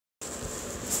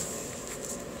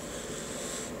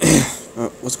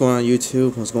What's going on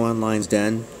YouTube? What's going on Lion's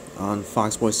Den? On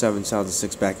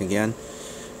Foxboy7 back again.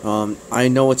 I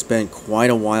know it's been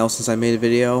quite a while since I made a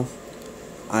video.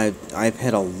 I've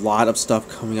had a lot of stuff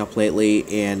coming up lately,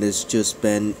 and it's just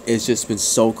been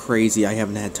so crazy. I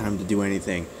haven't had time to do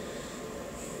anything.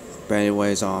 But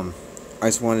anyways, I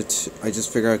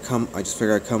just figured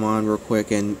I'd come on real quick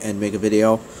and make a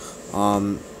video.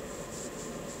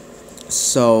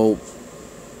 So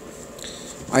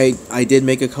I did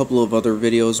make a couple of other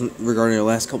videos regarding the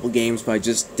last couple games, but I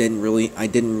just never really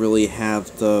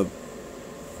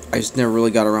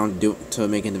got around to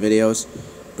making the videos.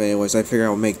 But anyways, I figured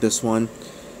I'll make this one.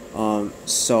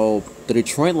 So the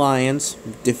Detroit Lions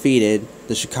defeated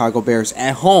the Chicago Bears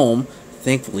at home.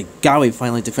 Thankfully, God, we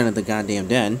finally defended the goddamn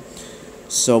den.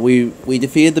 So we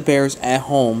defeated the Bears at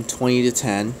home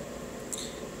 20-10.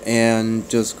 And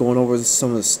just going over some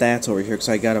of the stats over here, because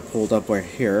I got it pulled up right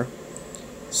here.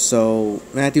 So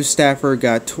Matthew Stafford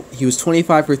he was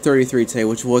 25 for 33 today,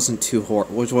 which wasn't too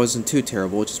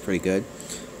terrible, which is pretty good.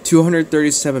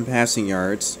 237 passing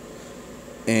yards,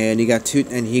 and he got two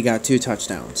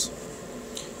touchdowns.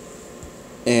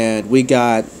 And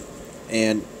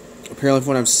apparently from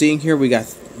what I'm seeing here, we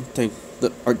got the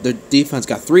defense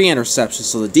got 3 interceptions,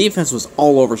 so the defense was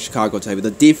all over Chicago today.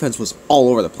 The defense was all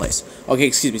over the place. Okay,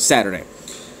 excuse me, Saturday.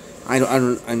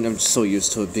 I'm so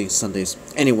used to it being Sundays.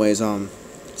 Anyways,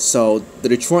 so the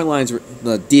Detroit Lions,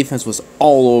 the defense was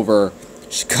all over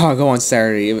Chicago on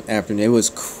Saturday afternoon. It was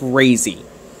crazy,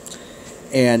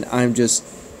 and I just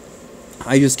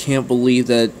can't believe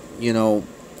that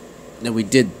that we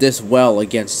did this well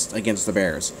against the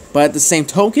Bears. But at the same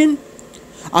token,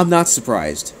 I'm not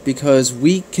surprised, because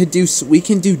we can do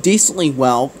decently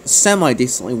well,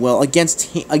 semi-decently well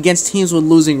against teams with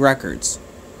losing records.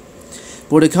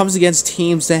 But when it comes against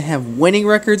teams that have winning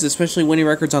records, especially winning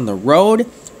records on the road,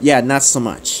 yeah, not so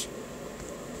much.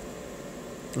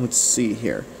 Let's see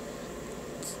here.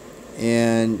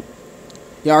 And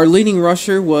yeah, our leading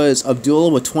rusher was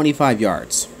Abdullah with 25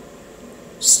 yards.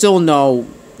 Still no.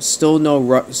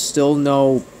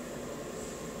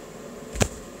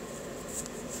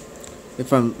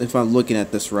 If I'm looking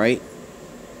at this right.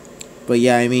 But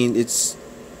yeah, I mean, it's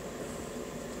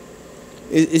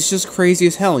just crazy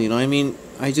as hell, you know. I mean,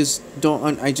 I just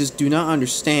do not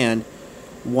understand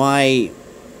why.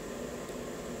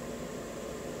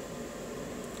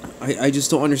 I just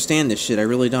don't understand this shit. I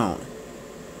really don't.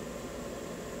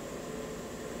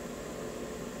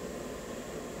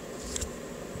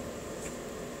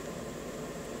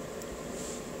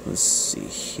 Let's see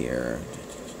here.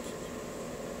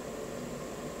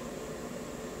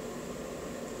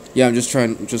 Yeah, I'm just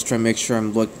trying to make sure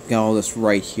I'm looking at all this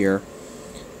right here.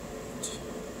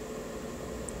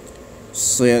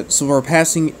 So yeah, so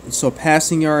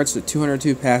passing yards at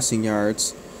 202 passing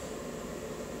yards.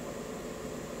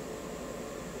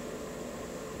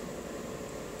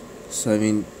 So I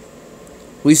mean,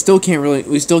 we still can't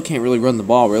really run the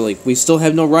ball, really. We still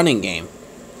have no running game.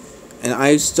 And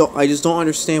I just don't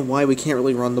understand why we can't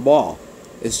really run the ball.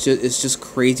 It's just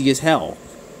crazy as hell.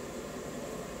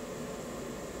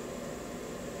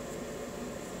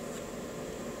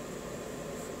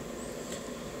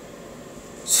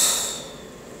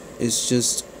 It's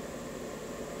just,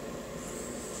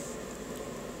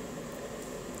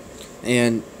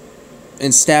 and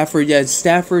Stafford, yeah,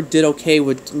 Stafford did okay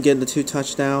with getting the 2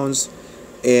 touchdowns,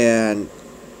 and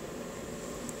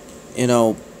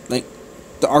like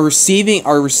our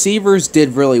receivers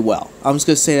did really well. I'm just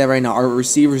gonna say that right now. Our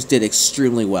receivers did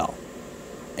extremely well,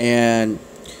 and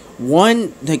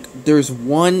there's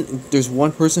one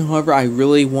person, however, I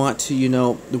really want to,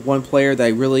 the one player that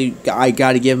I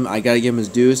gotta give him his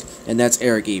dues, and that's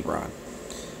Eric Ebron,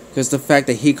 because the fact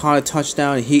that he caught a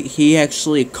touchdown, he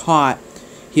actually got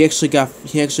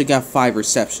 5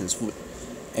 receptions,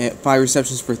 5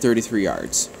 receptions for 33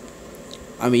 yards.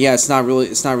 I mean, yeah, it's not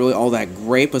really all that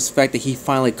great, but it's the fact that he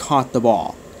finally caught the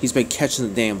ball. He's been catching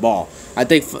the damn ball. I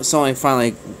think somebody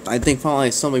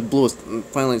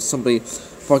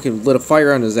fucking lit a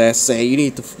fire on his ass, saying you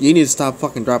need to stop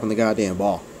fucking dropping the goddamn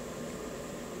ball.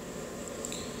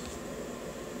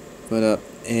 But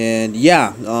and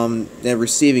yeah, the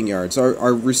receiving yards.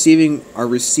 Our receiving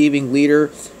leader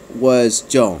was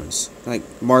Jones, like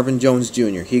Marvin Jones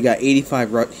Jr. He got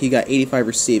 85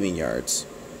 receiving yards.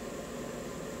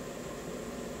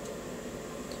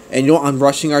 And on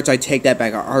rushing yards, I take that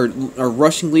back. Our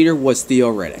rushing leader was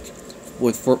Theo Riddick,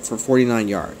 for 49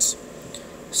 yards.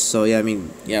 So yeah, I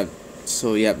mean, yeah.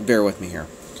 So yeah, bear with me here.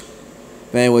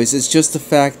 But anyways, it's just the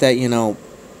fact that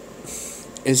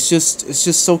it's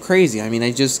just so crazy. I mean,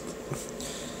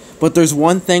 But there's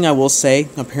one thing I will say.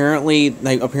 Apparently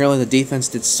the defense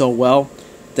did so well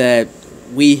that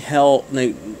we held.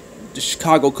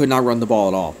 Chicago could not run the ball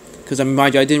at all. Because I mean,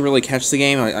 mind you, I didn't really catch the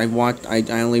game. I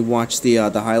only watched the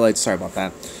highlights. Sorry about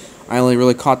that. I only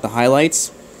really caught the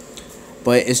highlights.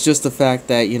 But it's just the fact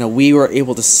that we were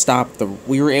able to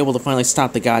finally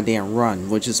stop the goddamn run,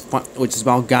 which is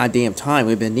about goddamn time.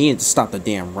 We've been needing to stop the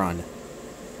damn run.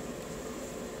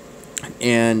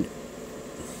 And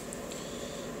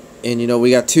we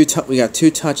got two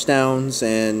touchdowns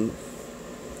and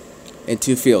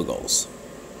 2 field goals.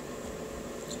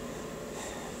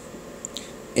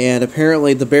 And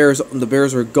apparently the Bears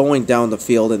were going down the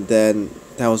field, and then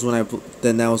that was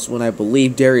when I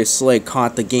believe Darius Slay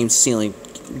got the game sealing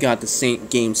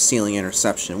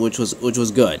interception, which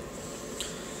was good.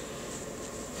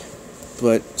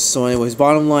 But so anyways,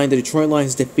 bottom line, the Detroit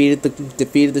Lions defeated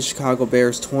the Chicago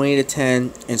Bears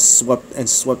 20-10 and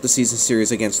swept the season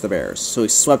series against the Bears. So he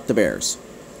swept the Bears.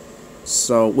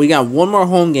 So we got one more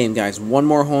home game, guys. One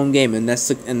more home game, and that's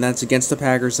against the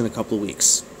Packers in a couple of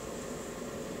weeks.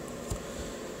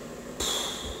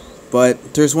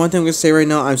 But there's one thing I'm going to say right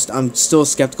now. I'm still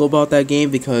skeptical about that game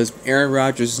because Aaron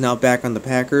Rodgers is now back on the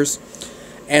Packers.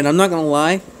 And I'm not going to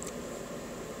lie.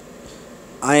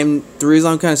 The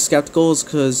reason I'm kind of skeptical is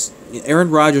because Aaron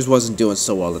Rodgers wasn't doing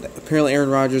so well today. Apparently Aaron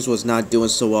Rodgers was not doing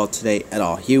so well today at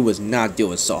all. He was not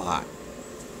doing so hot.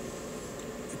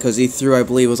 Because he threw, I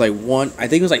believe, it was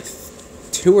like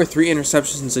 2 or 3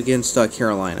 interceptions against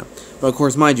Carolina. But of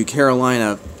course, mind you,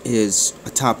 Carolina is a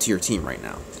top tier team right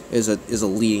now. Is a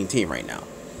leading team right now.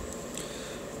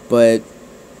 But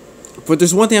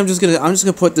there's one thing I'm just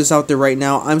gonna put this out there right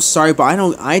now. I'm sorry, but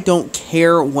I don't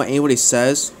care what anybody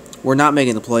says. We're not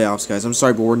making the playoffs, guys. I'm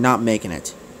sorry, but we're not making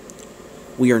it.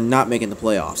 We are not making the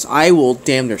playoffs. I will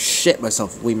damn near shit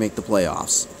myself if we make the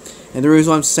playoffs. And the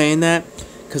reason why I'm saying that,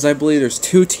 because I believe there's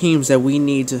 2 teams that we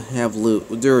need to have lose.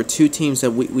 There are 2 teams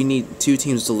that we need 2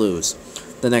 teams to lose.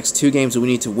 The next 2 games that we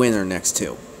need to win our next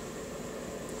 2.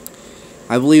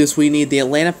 I believe we need the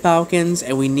Atlanta Falcons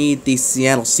and we need the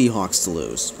Seattle Seahawks to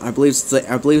lose. I believe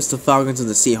it's the Falcons and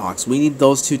the Seahawks. We need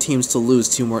those 2 teams to lose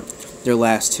their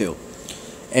last 2,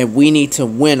 and we need to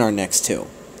win our next 2.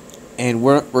 And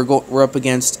we're up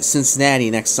against Cincinnati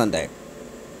next Sunday.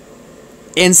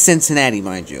 In Cincinnati,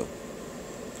 mind you.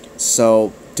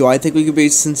 So, do I think we could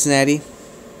beat Cincinnati?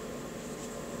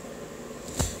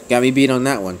 Got me beat on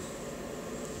that one.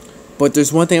 But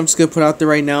there's one thing I'm just gonna put out there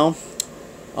right now.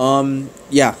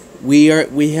 Yeah,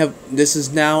 this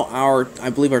is now I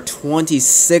believe our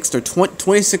 26th or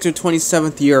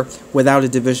 27th year without a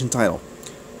division title.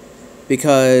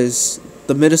 Because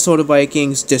the Minnesota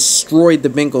Vikings destroyed the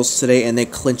Bengals today and they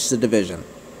clinched the division.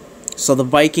 So the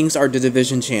Vikings are the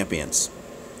division champions.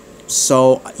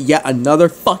 So, yet another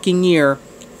fucking year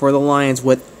for the Lions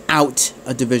without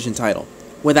a division title.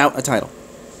 Without a title.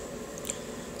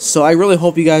 So I really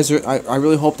hope you guys are. I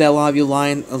really hope that a lot of you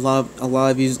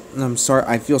I'm sorry.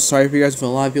 I feel sorry for you guys, but a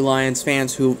lot of you Lions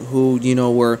fans who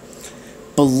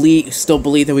still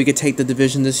believe that we could take the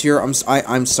division this year. I'm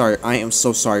sorry. I am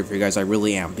so sorry for you guys. I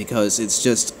really am, because it's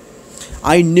just.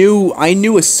 I knew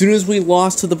as soon as we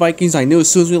lost to the Vikings. I knew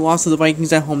as soon as we lost to the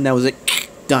Vikings at home, that was it.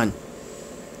 Done.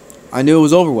 I knew it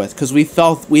was over with because we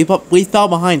fell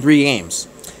behind 3 games.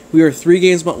 We were 3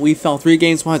 games, but we fell 3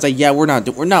 games behind. It's like, yeah, we're not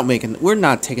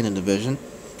taking the division.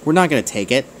 We're not gonna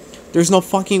take it. There's no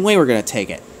fucking way we're gonna take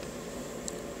it.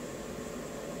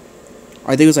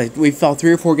 I think it was like we fell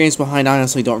 3 or 4 games behind. I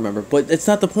honestly don't remember, but it's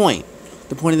not the point.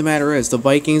 The point of the matter is the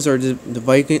Vikings have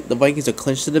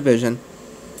clinched the division,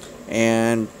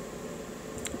 and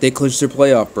they clinched their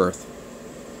playoff berth.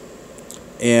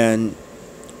 And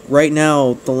right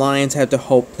now, the Lions have to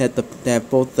hope that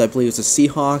both, I believe it's the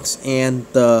Seahawks and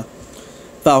the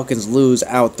Falcons lose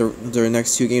out their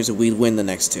next 2 games, and we win the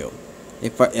next 2,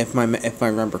 if I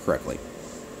remember correctly.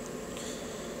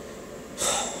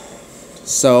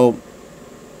 So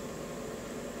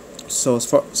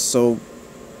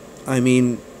I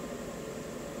mean,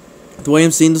 the way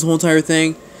I'm seeing this whole entire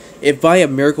thing, if by a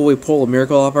miracle we pull a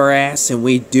miracle off our ass and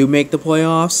we do make the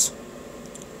playoffs,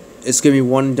 it's gonna be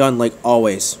one and done like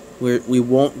always. We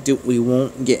won't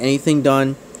get anything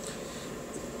done,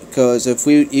 because if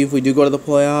we do go to the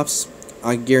playoffs,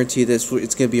 I guarantee this,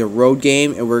 it's gonna be a road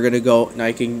game, and we're gonna go. And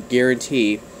I can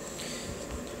guarantee.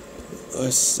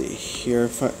 Let's see here,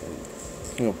 if I'm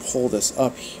gonna pull this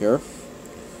up here.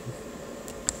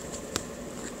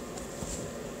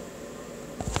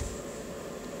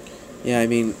 Yeah, I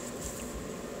mean,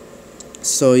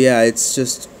 so yeah, it's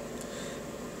just,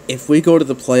 if we go to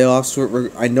the playoffs,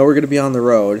 I know we're going to be on the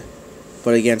road,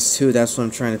 but against 2, that's what I'm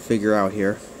trying to figure out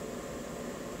here.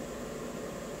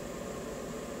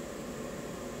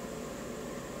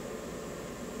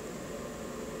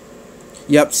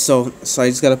 Yep, so I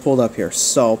just got to pull it up here.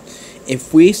 So,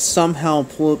 if we somehow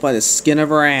pull it by the skin of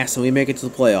our ass and we make it to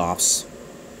the playoffs,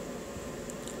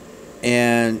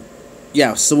 and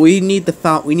yeah, so we need the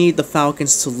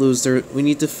Falcons to lose their we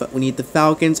need the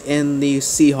Falcons and the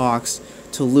Seahawks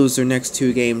to lose their next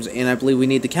 2 games, and I believe we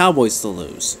need the Cowboys to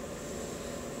lose.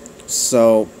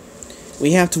 So,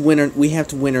 we have to win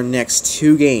our next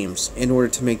 2 games in order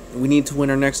to make. We need to win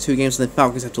our next 2 games, and the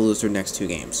Falcons have to lose their next 2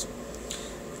 games.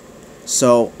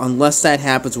 So, unless that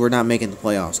happens, we're not making the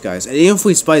playoffs, guys. And even if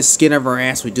we by the skin of our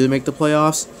ass we do make the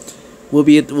playoffs, we'll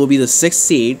be the 6th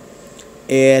seed,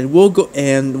 and we'll go.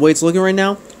 And the way it's looking right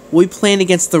now, we'll be playing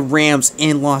against the Rams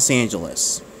in Los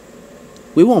Angeles.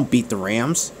 We won't beat the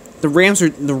Rams. The Rams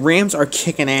are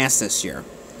kicking ass this year.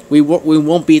 We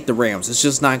won't beat the Rams. It's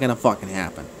just not gonna fucking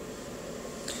happen.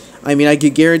 I mean, I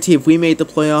could guarantee if we made the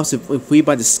playoffs, if we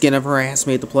by the skin of our ass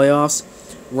made the playoffs,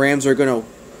 Rams are gonna.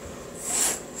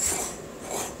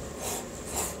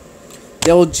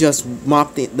 They'll just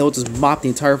mop the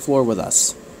entire floor with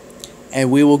us, and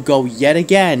we will go yet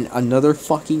again another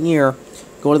fucking year,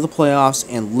 go to the playoffs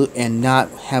and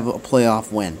not have a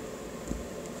playoff win.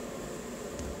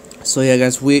 So yeah,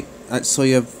 guys,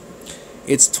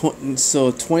 it's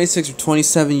 26 or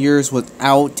 27 years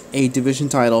without a division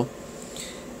title,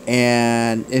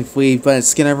 and if we by the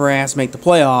skin of our ass make the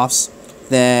playoffs,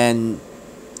 then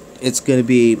it's going to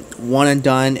be one and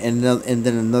done, and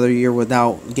then another year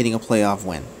without getting a playoff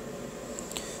win.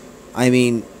 I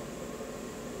mean,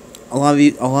 a lot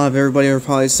of everybody are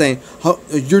probably saying,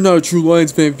 "You're not a true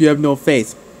Lions fan if you have no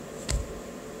faith."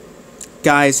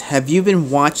 Guys, have you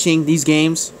been watching these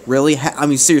games? Really? I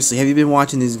mean, seriously, have you been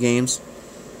watching these games?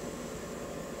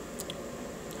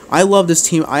 I love this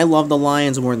team. I love the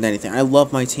Lions more than anything. I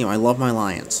love my team. I love my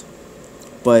Lions,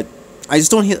 but I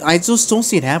just don't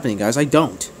see it happening, guys. I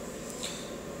don't.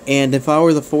 And if I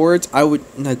were the Fords,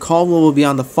 Caldwell would be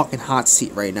on the fucking hot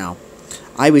seat right now.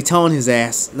 I'd be telling his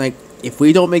ass, like, if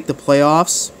we don't make the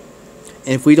playoffs,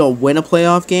 and if we don't win a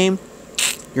playoff game,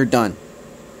 you're done.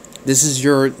 This is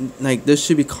this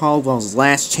should be Caldwell's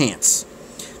last chance.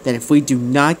 That if we do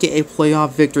not get a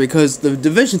playoff victory, because the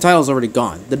division title's already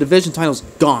gone. The division title's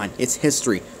gone. It's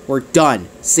history. We're done.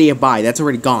 See you bye. That's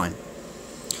already gone.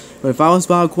 But if I was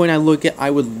Bob Quinn, I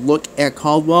would look at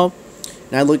Caldwell,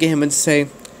 and I'd look at him and say,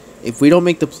 if we don't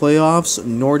make the playoffs,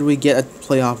 nor do we get a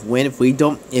playoff win, if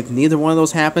neither one of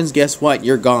those happens, guess what?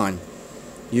 You're gone.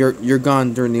 You're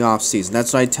gone during the off season.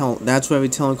 That's what I be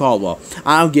telling Caldwell.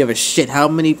 I don't give a shit how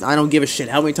many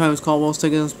times Caldwell's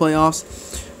taken us playoffs.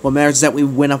 What matters is that we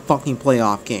win a fucking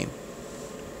playoff game.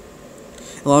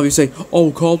 A lot of you say,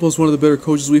 "Oh, Caldwell's one of the better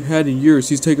coaches we've had in years.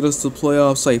 He's taken us to the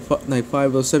playoffs like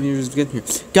 5 of 7 years we've been here."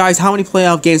 Guys, how many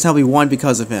playoff games have we won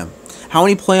because of him? How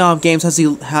many playoff games has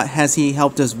he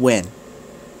helped us win?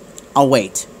 I'll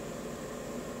wait.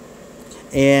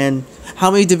 And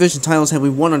how many division titles have we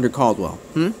won under Caldwell?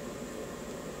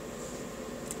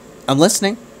 I'm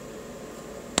listening.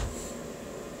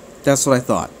 That's what I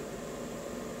thought.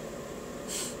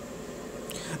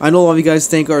 I know a lot of you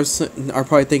guys are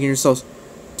probably thinking to yourselves,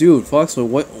 "Dude, Foxwell,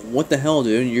 what the hell,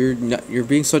 dude? You're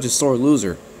being such a sore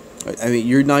loser. I mean,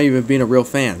 you're not even being a real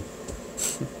fan."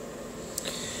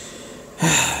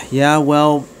 Yeah,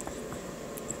 well,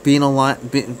 growing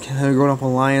up a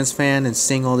Lions fan and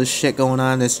seeing all this shit going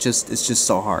on, it's just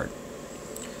so hard.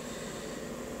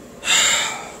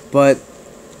 But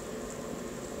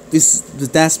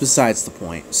that's besides the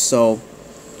point. So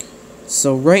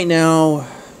right now,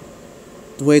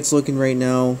 the way it's looking right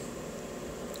now,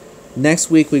 next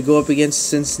week we go up against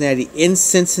Cincinnati in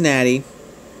Cincinnati,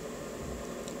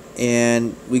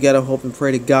 and we gotta hope and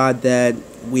pray to God that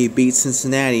we beat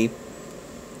Cincinnati.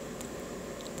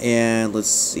 And let's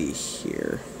see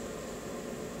here,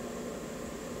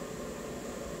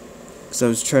 because I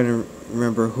was trying to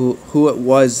remember who it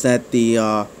was that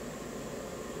the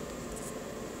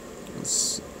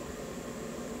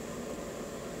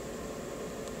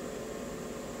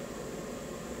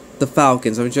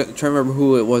Falcons. I'm trying to remember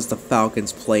who it was the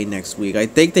Falcons play next week. I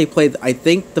think the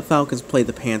Falcons play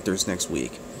the Panthers next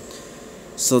week.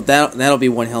 So that'll be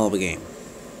one hell of a game.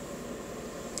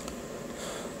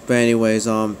 But anyways,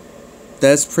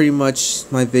 that's pretty much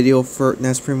this video for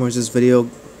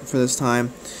this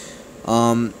time.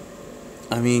 I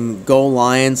mean, go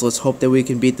Lions. Let's hope that we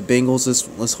can beat the Bengals.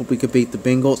 Let's hope we can beat the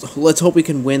Bengals. Let's hope we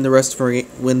can win the rest of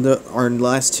our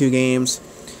last 2 games,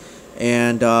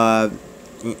 and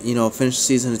finish the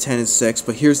season at 10-6.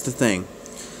 But here's the thing: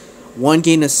 one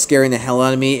game that's scaring the hell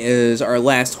out of me is our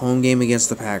last home game against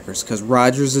the Packers, because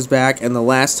Rodgers is back, and the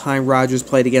last time Rodgers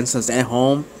played against us at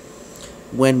home,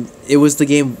 when it was the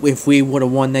game, if we would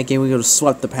have won that game, we would have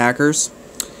swept the Packers.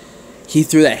 He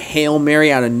threw that Hail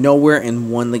Mary out of nowhere and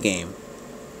won the game.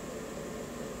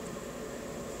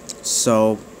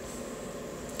 So,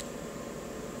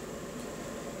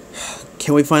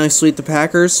 can we finally sweep the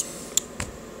Packers?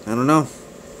 I don't know.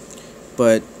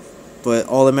 But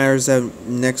all that matters that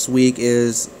next week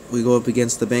is we go up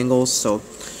against the Bengals, so we'll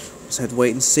just have to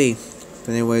wait and see.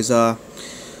 But anyways, if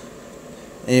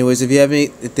you have any,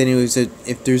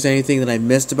 if there's anything that I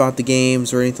missed about the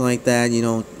games or anything like that, you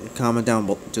know, comment down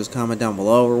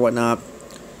below or whatnot.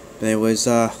 But anyways,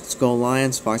 let's go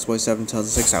Lions. Foxboy 7 tells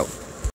us 6 out.